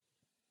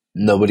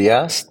Nobody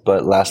asked,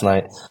 but last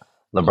night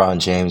LeBron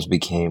James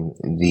became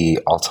the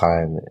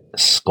all-time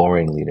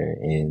scoring leader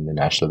in the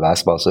National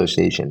Basketball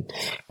Association.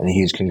 And a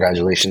huge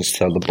congratulations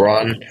to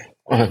LeBron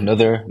on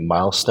another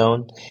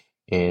milestone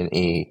in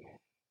a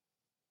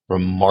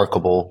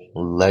remarkable,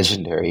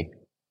 legendary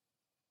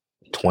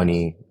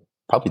 20,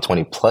 probably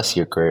 20 plus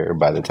year career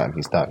by the time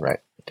he's done, right?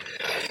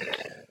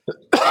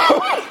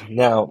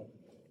 Now,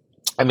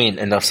 I mean,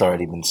 enough's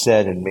already been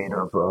said and made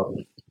of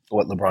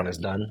what LeBron has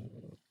done.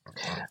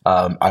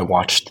 I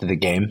watched the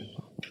game.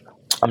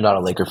 I'm not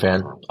a Laker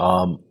fan.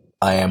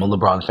 I am a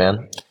LeBron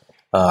fan.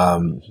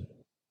 Um,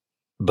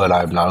 but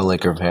I'm not a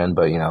Laker fan.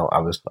 But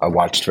I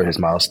watched for his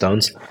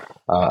milestones.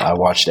 I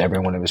watched every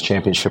one of his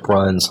championship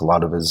runs, a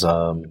lot of his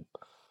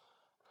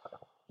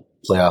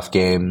playoff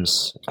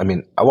games. I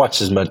mean, I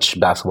watched as much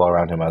basketball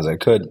around him as I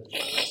could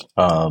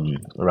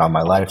around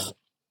my life.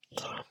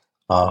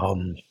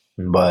 Um,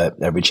 but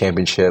every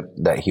championship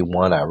that he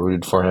won, I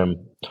rooted for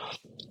him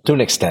to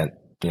an extent.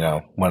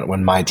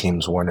 When my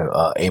teams weren't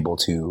able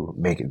to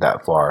make it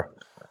that far,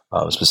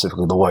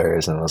 specifically the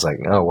Warriors, and I was like,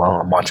 oh well,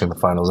 I'm watching the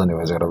finals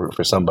anyways. I got to root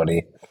for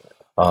somebody.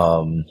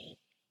 Um,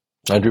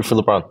 I drew for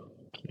LeBron.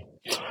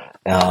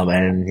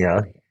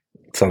 And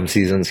some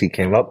seasons he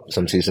came up,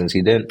 some seasons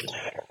he didn't.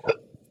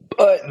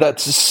 But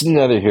that's just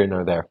neither here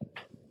nor there.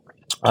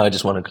 I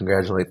just want to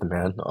congratulate the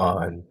man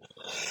on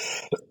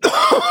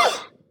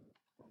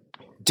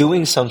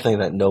doing something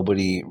that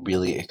nobody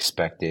really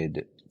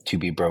expected to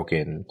be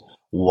broken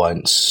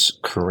once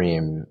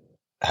Kareem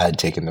had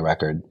taken the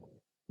record.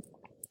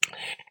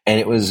 And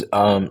it was,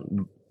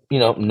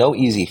 no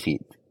easy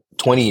feat.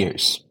 20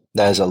 years.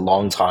 That is a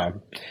long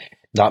time.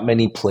 Not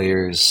many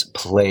players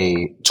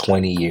play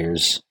 20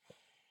 years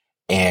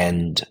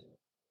and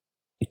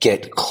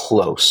get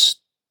close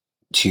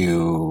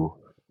to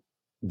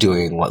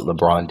doing what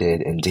LeBron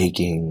did and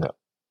taking,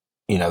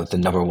 the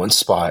number one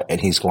spot.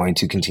 And he's going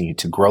to continue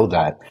to grow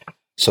that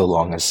so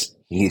long as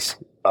he's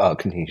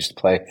continues to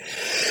play.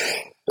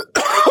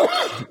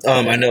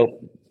 I know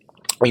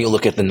when you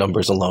look at the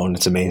numbers alone,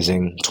 it's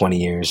amazing. 20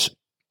 years.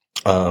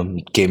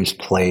 Games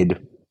played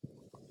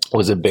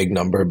was a big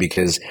number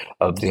because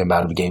of the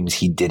amount of games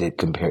he did it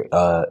compared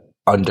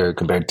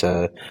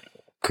to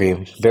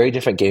Kareem. Very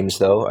different games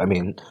though. I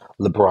mean,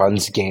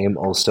 LeBron's game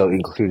also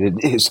included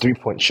his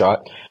 3-point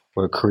shot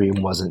where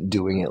Kareem wasn't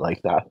doing it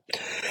like that.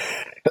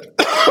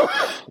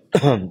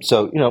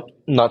 So,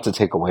 not to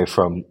take away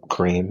from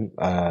Kareem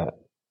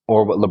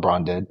or what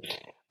LeBron did,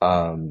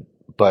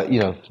 but,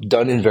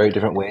 done in very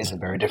different ways in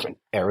very different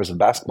eras of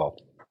basketball.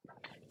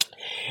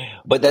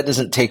 But that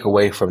doesn't take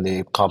away from the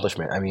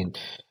accomplishment. I mean,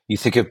 you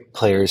think of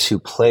players who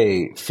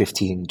play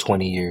 15,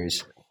 20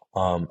 years,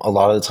 a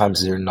lot of the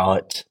times they're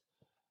not,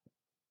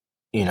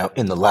 in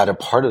the latter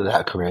part of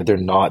that career, they're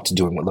not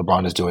doing what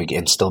LeBron is doing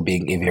and still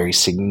being a very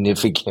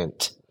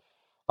significant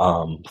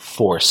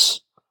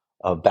force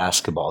of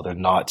basketball. They're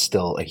not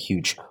still a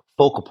huge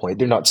focal point.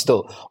 They're not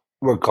still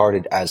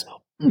regarded as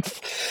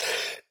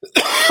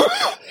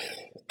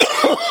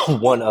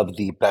one of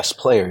the best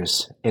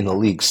players in the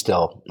league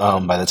still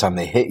by the time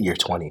they hit year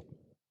 20.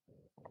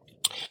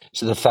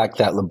 So the fact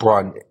that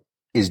LeBron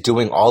is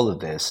doing all of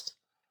this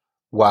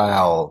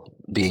while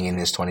being in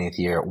his 20th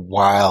year,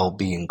 while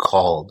being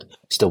called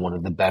still one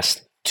of the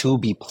best to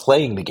be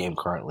playing the game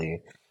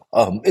currently,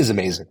 is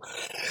amazing.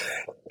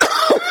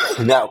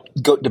 Now,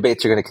 GOAT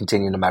debates are going to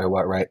continue no matter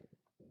what, right?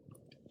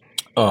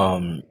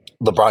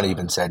 LeBron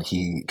even said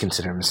he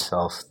considered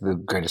himself the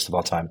greatest of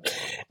all time.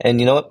 And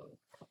you know what?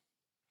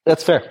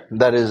 That's fair.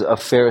 That is a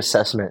fair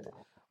assessment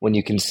when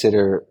you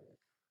consider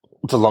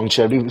the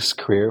longevity of his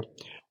career,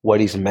 what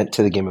he's meant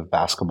to the game of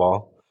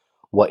basketball,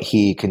 what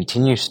he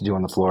continues to do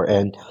on the floor,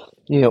 and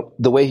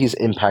the way he's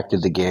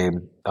impacted the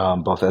game,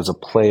 both as a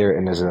player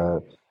and as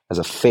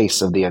a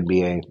face of the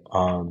NBA.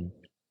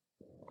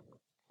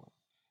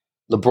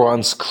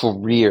 LeBron's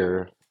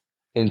career,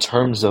 in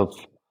terms of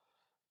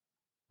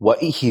what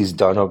he's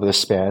done over the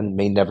span,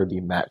 may never be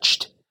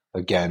matched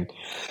again.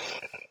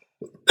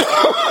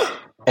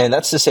 And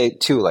that's to say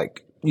too,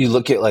 like you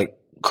look at like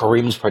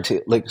Kareem's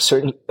like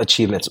certain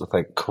achievements with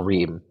like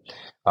Kareem,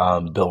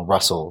 Bill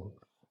Russell,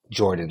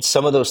 Jordan.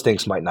 Some of those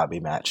things might not be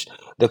matched.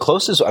 The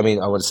closest, I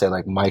mean, I would say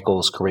like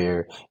Michael's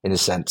career, in a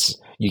sense,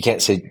 you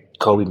can't say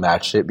Kobe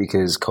matched it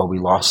because Kobe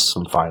lost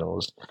some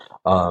finals.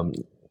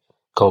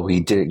 Kobe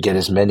didn't get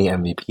as many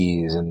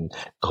MVPs, and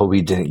Kobe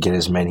didn't get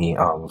as many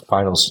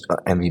finals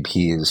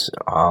MVPs.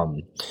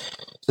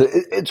 So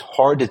it's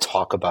hard to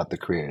talk about the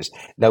careers.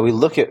 Now we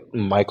look at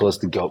Michael as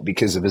the GOAT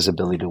because of his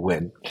ability to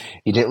win.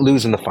 He didn't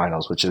lose in the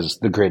finals, which is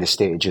the greatest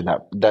stage, and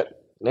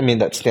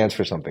that stands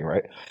for something,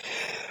 right?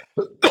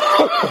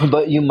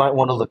 But you might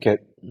want to look at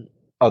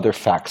other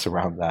facts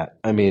around that.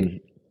 I mean,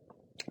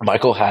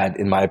 Michael had,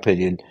 in my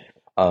opinion,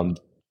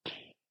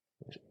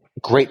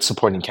 great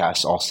supporting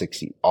cast all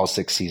six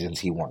seasons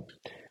he won.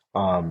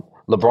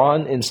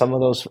 LeBron in some of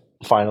those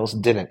finals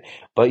didn't,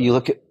 but you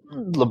look at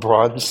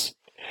LeBron's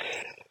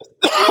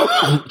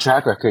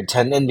track record: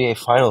 10 NBA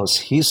finals.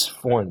 He's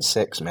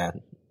 4-6,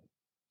 man.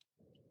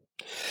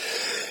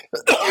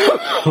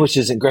 which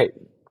isn't great.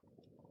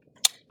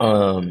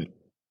 Um,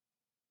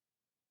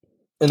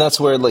 and that's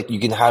where like you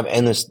can have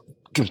endless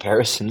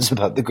comparisons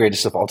about the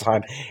greatest of all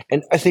time.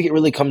 And I think it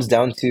really comes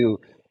down to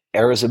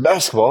eras of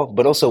basketball,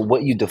 but also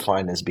what you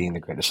define as being the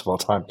greatest of all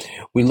time.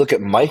 We look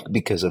at Mike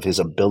because of his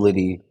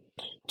ability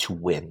to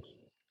win.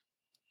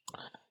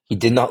 He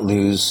did not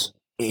lose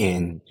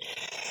in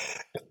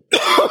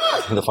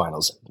the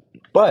finals,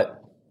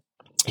 but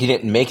he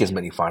didn't make as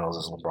many finals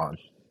as LeBron.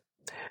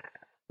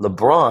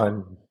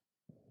 LeBron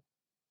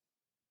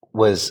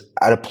was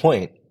at a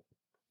point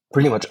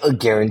pretty much a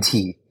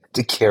guarantee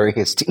to carry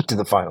his team to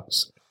the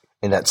finals.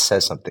 And that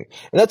says something.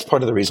 And that's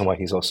part of the reason why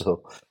he's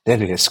also the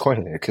NBA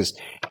coordinator, because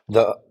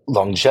the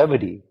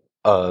longevity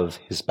of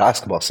his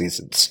basketball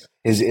seasons,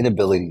 his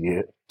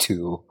inability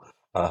to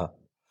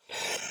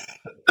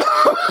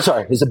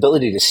his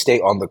ability to stay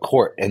on the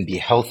court and be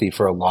healthy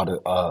for a lot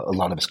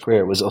of his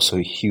career was also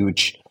a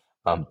huge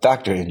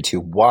factor into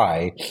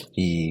why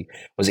he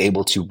was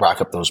able to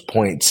rack up those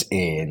points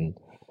in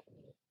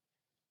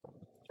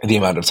the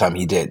amount of time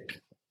he did.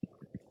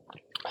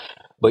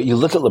 But you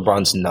look at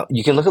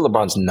you can look at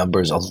LeBron's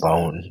numbers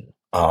alone,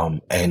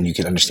 and you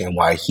can understand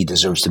why he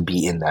deserves to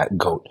be in that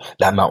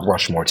Mount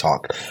Rushmore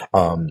talk.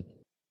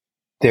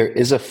 There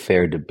is a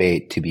fair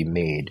debate to be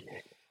made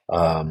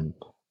on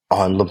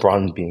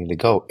LeBron being the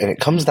GOAT, and it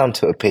comes down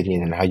to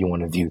opinion and how you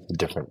want to view the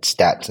different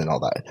stats and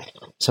all that.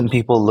 Some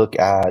people look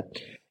at,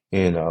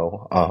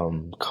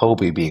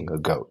 Kobe being a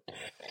GOAT.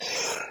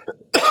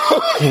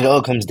 It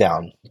all comes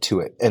down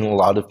to it, and a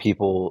lot of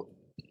people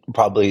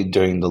probably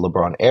during the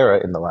LeBron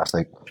era in the last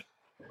like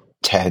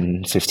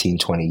 10, 15,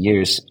 20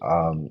 years,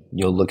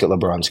 you'll look at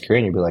LeBron's career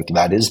and you'll be like,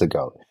 that is the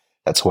GOAT.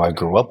 That's who I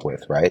grew up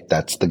with, right?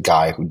 That's the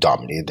guy who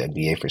dominated the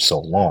NBA for so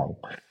long.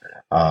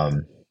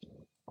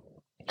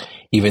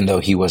 Even though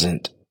he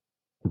wasn't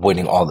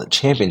winning all the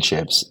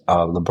championships,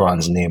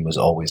 LeBron's name was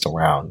always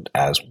around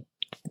as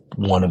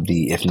one of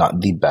the, if not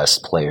the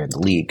best player in the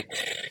league.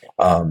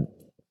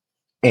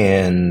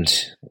 And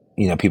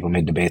people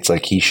made debates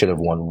like he should have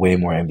won way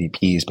more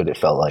MVPs, but it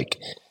felt like,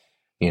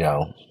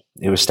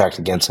 it was stacked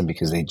against him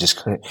because they just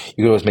couldn't.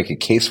 You could always make a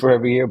case for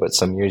every year, but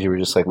some years you were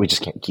just like, we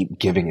just can't keep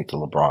giving it to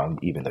LeBron,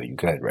 even though you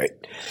could, right?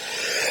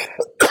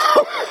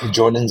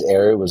 Jordan's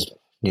era was,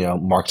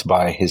 marked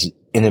by his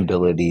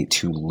inability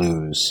to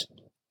lose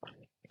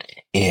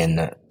in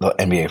the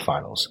NBA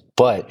Finals,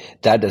 but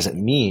that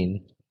doesn't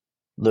mean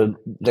he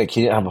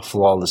didn't have a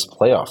flawless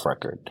playoff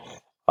record.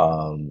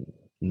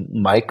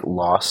 Mike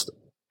lost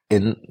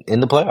in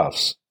the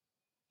playoffs,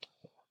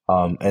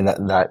 and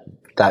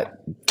that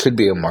could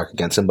be a mark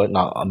against him, but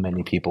not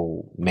many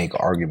people make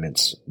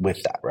arguments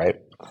with that, right?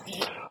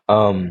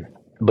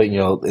 But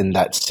in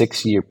that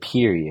 6-year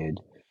period,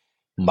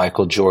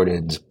 Michael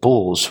Jordan's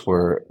Bulls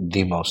were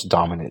the most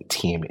dominant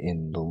team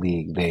in the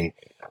league. They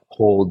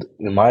hold,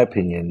 in my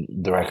opinion,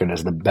 the record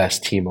as the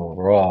best team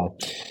overall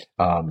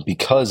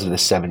because of the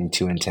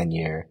 72-10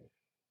 year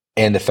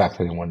and the fact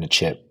that they won the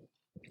chip.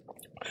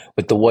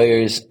 With the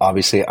Warriors,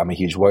 obviously, I'm a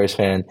huge Warriors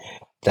fan.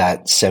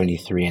 That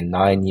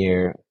 73-9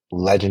 year,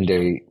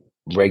 legendary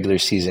regular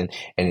season,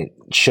 and it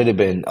should have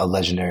been a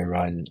legendary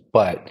run,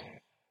 but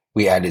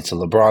we added to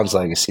LeBron's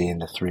legacy in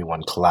the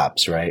 3-1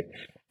 collapse, right?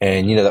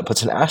 And, that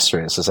puts an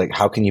asterisk. It's like,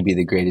 how can you be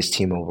the greatest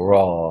team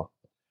overall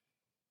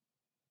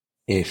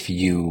if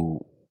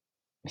you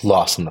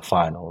lost in the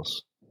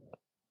finals?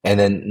 And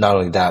then not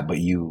only that, but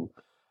you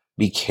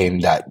became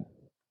that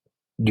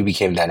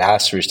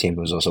asterisk team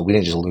who was also, we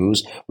didn't just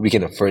lose, we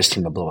became the first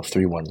team to blow a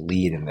 3-1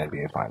 lead in the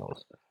NBA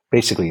Finals,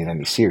 basically in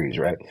any series,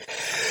 right?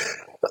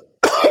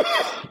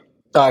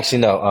 Actually,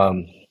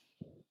 no.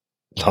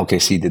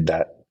 OKC did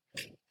that.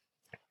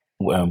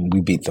 We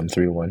beat them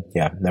 3-1.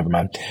 Yeah, never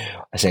mind.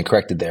 I stand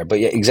corrected there.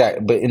 But yeah,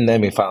 exactly. But in the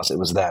NBA Finals, it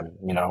was them.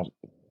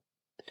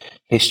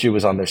 History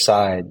was on their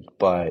side,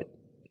 but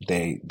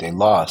they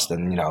lost.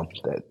 And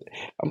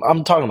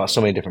I'm talking about so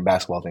many different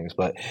basketball things.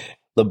 But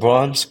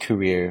LeBron's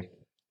career,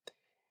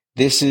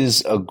 this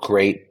is a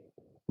great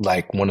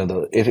one of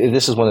the if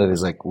this is one of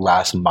his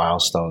last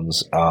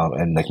milestones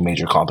and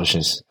major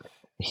accomplishments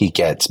he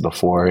gets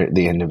before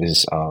the end of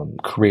his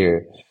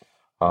career.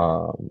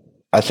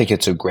 I think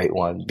it's a great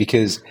one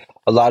because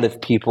a lot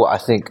of people, I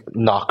think,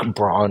 knock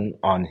Bron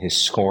on his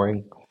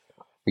scoring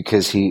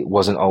because he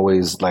wasn't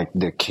always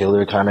the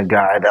killer kind of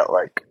guy that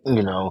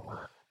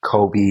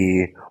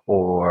Kobe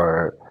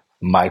or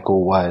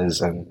Michael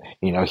was. And,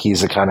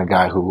 he's the kind of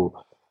guy who,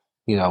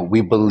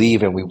 we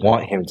believe and we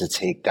want him to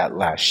take that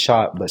last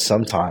shot, but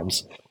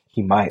sometimes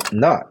he might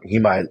not. He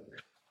might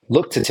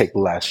look to take the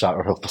last shot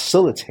or he'll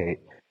facilitate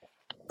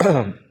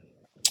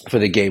for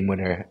the game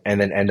winner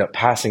and then end up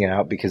passing it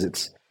out because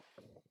it's,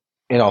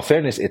 in all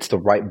fairness, it's the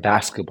right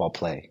basketball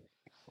play.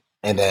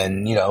 And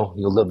then, you'll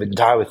live and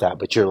die with that.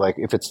 But you're like,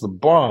 if it's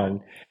LeBron,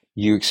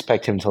 you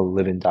expect him to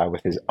live and die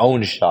with his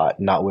own shot,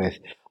 not with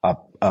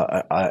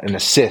an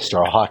assist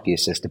or a hockey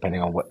assist,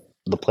 depending on what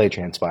the play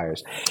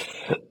transpires,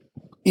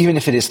 even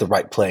if it is the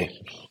right play.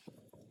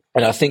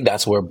 And I think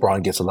that's where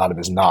Bron gets a lot of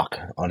his knock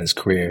on his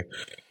career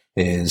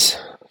is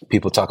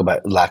People talk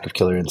about lack of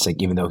killer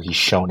instinct, even though he's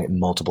shown it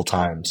multiple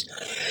times.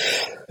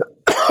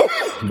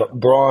 But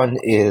Braun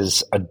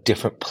is a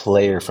different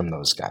player from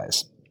those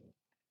guys.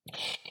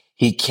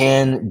 He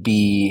can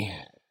be,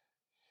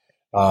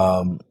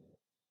 um,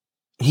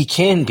 he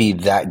can be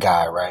that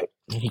guy, right?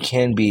 He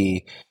can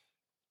be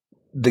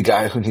the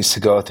guy who needs to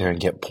go out there and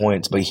get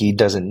points, but he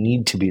doesn't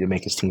need to be to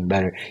make his team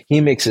better. He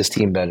makes his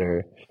team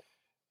better,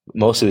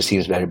 most of his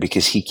teams better,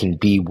 because he can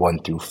be 1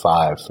 through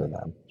 5 for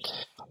them.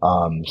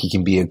 He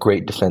can be a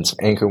great defensive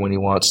anchor when he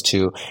wants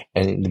to,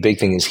 and the big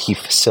thing is he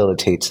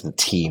facilitates the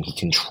team. He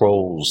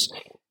controls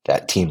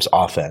that team's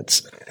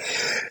offense,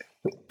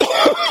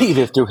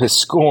 either through his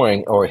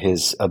scoring or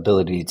his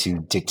ability to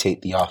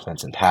dictate the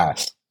offense and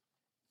pass.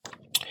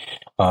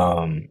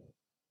 Um,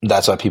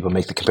 that's why people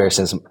make the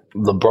comparisons.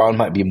 LeBron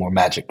might be more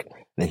Magic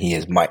than he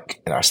is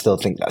Mike, and I still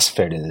think that's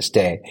fair to this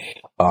day.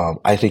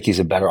 I think he's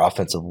a better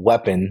offensive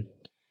weapon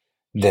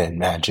than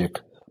Magic,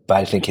 but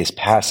I think his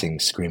passing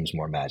screams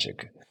more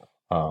Magic.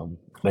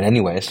 But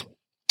anyways,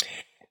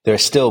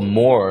 there's still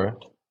more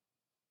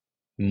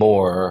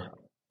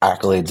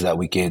accolades that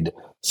we could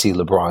see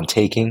LeBron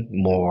taking,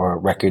 more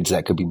records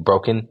that could be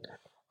broken,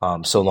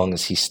 so long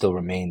as he still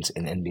remains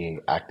an NBA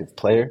active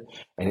player.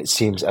 And it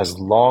seems as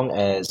long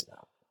as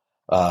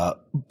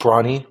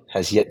Bronny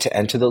has yet to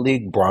enter the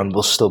league, Bron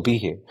will still be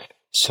here.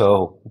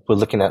 So we're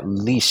looking at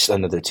least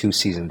another 2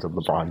 seasons of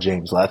LeBron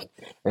James left,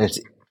 and it's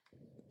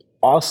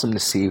awesome to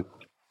see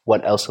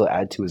what else he'll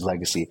add to his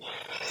legacy.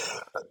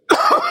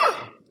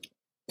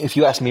 If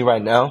you ask me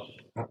right now,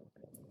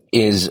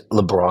 is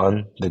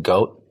LeBron the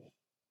GOAT?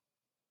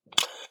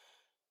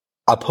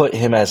 I put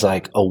him as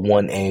like a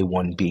 1A,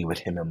 1B with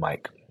him and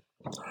Mike,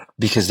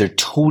 because they're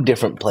 2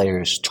 different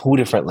players, 2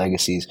 different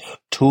legacies,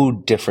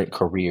 2 different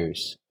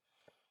careers,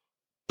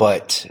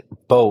 but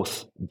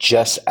both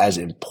just as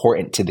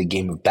important to the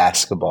game of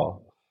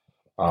basketball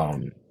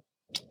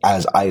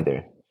as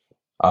either.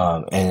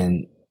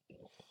 And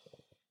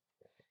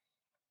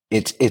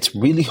it's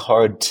really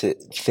hard to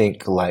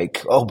think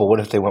like, oh, but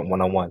what if they went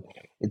 1-on-1?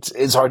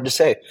 It's hard to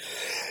say.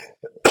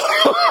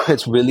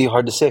 It's really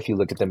hard to say if you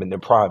look at them in their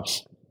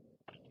primes.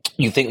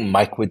 You think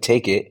Mike would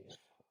take it,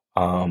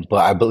 but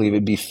I believe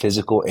it'd be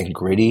physical and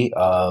gritty.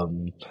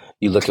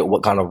 You look at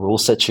what kind of rule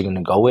sets you're going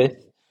to go with,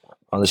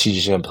 unless you're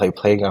just going to play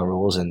playground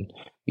rules, and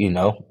who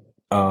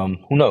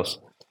knows?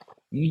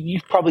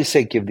 You'd probably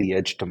say give the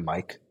edge to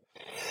Mike.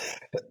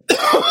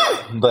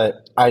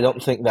 But I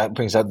don't think that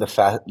brings out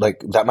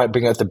that might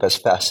bring out the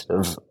best facet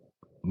of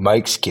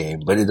Mike's game,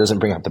 but it doesn't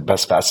bring out the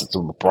best facets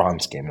of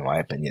LeBron's game, in my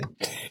opinion,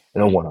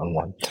 in a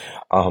 1-on-1.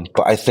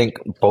 But I think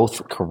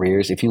both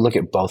careers, if you look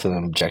at both of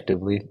them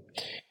objectively,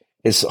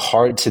 it's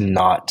hard to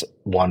not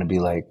want to be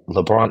like,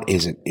 LeBron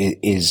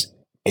is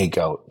a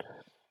GOAT.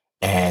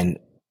 And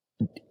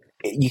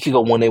you could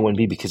go 1A,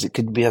 1B, because it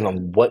could be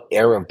on what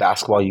era of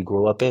basketball you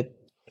grew up in.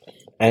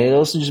 And it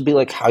also just be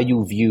like how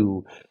you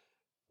view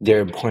their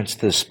importance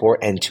to the sport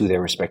and to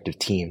their respective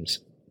teams.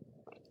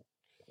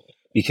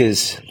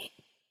 Because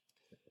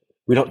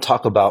we don't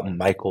talk about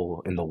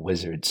Michael and the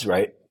Wizards,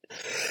 right?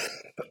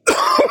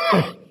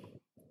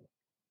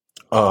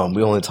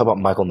 We only talk about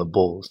Michael and the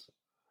Bulls.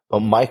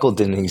 But Michael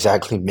didn't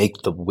exactly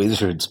make the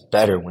Wizards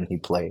better when he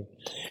played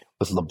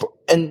with LeBron.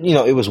 And,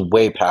 it was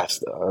way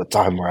past a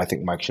time where I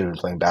think Mike should have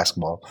been playing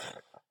basketball.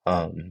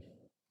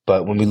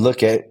 But when we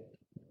look at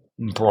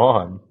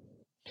Braun,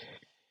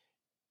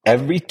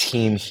 every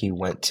team he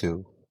went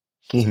to,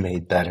 he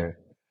made better.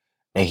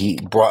 And he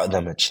brought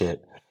them a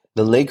chip.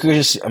 The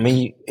Lakers, I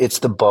mean, it's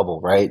the bubble,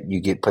 right? You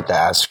get put the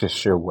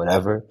asterisk or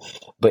whatever.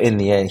 But in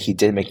the end, he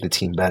did make the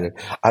team better.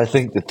 I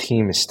think the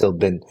team has still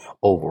been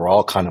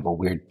overall kind of a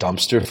weird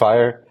dumpster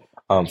fire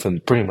from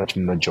pretty much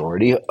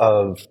majority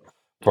of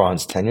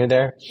Braun's tenure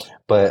there.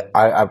 But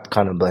I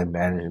kind of blame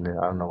management.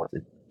 I don't know what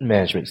the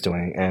management's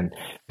doing. And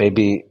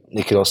maybe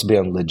it could also be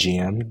on the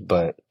GM,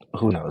 but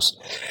who knows?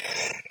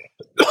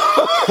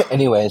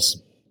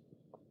 Anyways,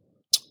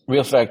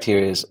 real fact here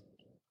is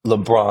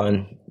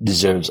LeBron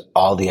deserves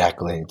all the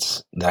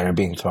accolades that are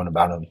being thrown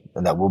about him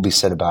and that will be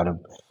said about him.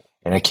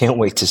 And I can't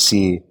wait to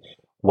see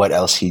what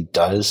else he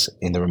does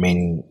in the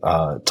remaining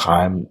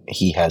time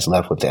he has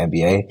left with the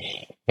NBA.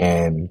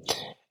 And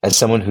as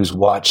someone who's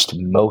watched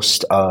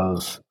most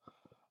of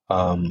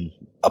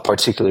a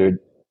particular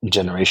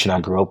generation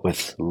I grew up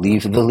with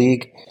leave the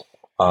league,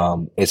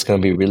 it's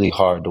going to be really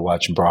hard to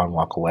watch Braun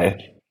walk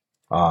away.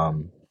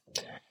 I'm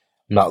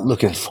not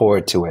looking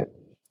forward to it.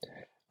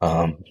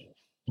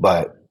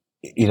 But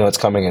it's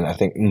coming, and I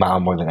think now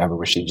more than ever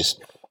we should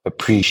just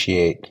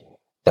appreciate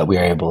that we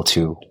are able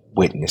to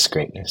witness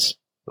greatness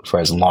for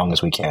as long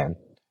as we can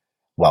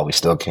while we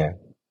still can.